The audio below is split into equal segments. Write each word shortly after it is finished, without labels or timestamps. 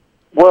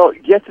Well,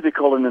 yesterday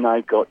Colin and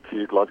I got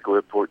to Glasgow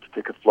Airport to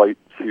take a flight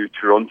to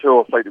Toronto,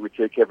 a flight that we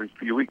take every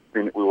few weeks,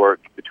 being that we work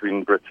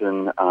between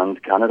Britain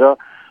and Canada.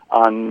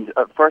 And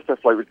at first our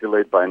flight was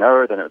delayed by an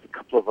hour, then it was a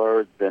couple of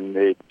hours, then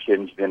they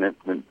changed the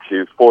announcement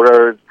to 4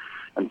 hours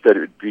and said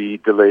it would be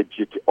delayed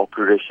due to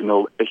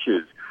operational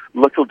issues.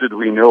 Little did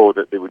we know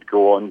that they would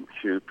go on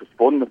to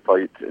postpone the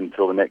flight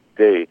until the next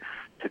day,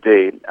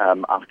 today,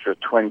 after a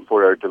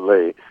 24-hour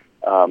delay.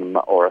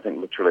 Or I think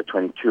literally a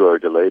 22-hour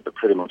delay, but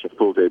pretty much a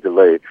full-day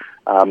delay.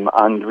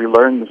 And we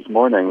learned this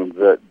morning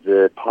that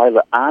the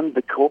pilot and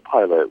the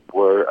co-pilot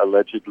were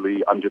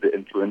allegedly under the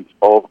influence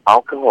of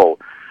alcohol.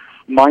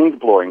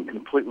 Mind-blowing,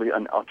 completely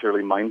and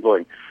utterly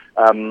mind-blowing.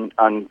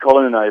 And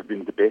Colin and I have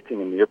been debating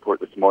in the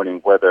airport this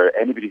morning whether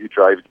anybody who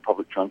drives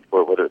public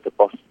transport, whether it's a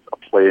bus, a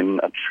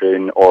plane, a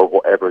train, or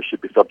whatever,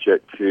 should be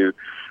subject to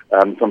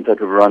some type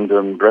of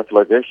random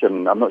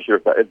breathalyzation. I'm not sure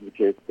if that is the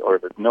case or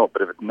if it's not,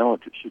 but if it's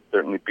not, it should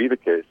certainly be the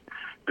case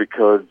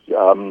because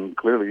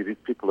clearly these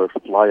people are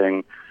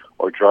flying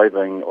or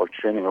driving or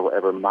training or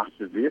whatever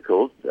massive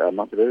vehicles,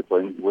 massive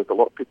airplanes with a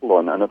lot of people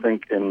on. And I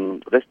think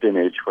in this day and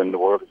age when the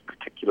world is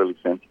particularly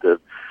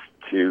sensitive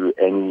to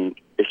any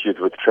issues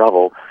with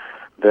travel,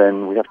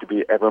 then we have to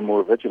be ever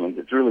more vigilant.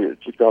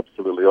 It's just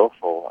absolutely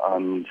awful.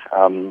 And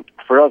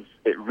for us,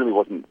 it really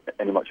wasn't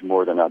any much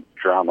more than a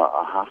drama,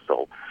 a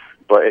hassle.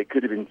 But it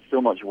could have been so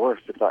much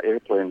worse if that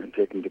airplane had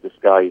taken to the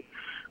sky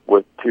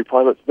with two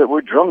pilots that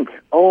were drunk.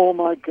 Oh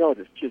my God,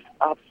 it's just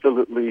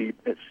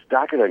it's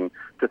staggering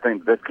to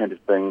think this kind of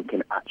thing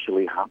can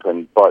actually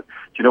happen. But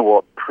do you know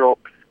what?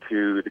 Props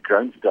to the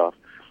ground staff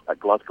at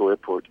Glasgow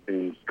Airport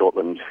in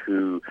Scotland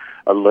who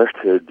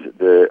alerted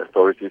the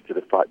authorities to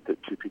the fact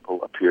that two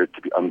people appeared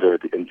to be under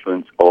the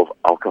influence of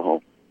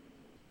alcohol.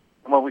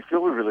 Well, we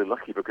feel we're really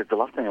lucky because the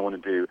last thing I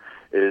want to do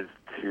is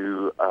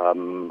to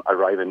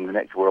arrive in the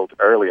next world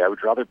early. I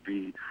would rather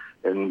be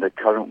in the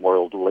current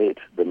world late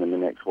than in the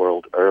next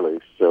world early.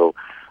 So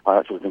I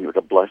actually think it was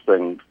a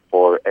blessing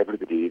for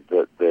everybody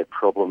that the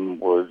problem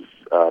was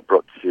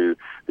brought to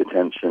the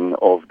attention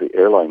of the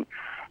airline.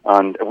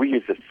 And we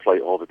use this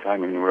flight all the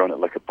time. I mean, we're on it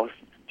like a bus.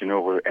 You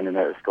know, we're in and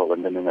out of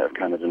Scotland, in and out of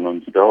Canada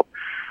non-stop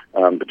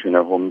between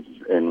our homes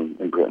in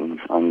Britain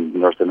and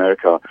North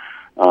America.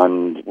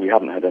 And we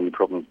haven't had any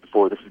problems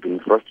before. This has been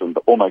the first one.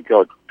 But, oh, my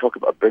God, talk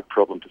about a big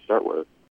problem to start with.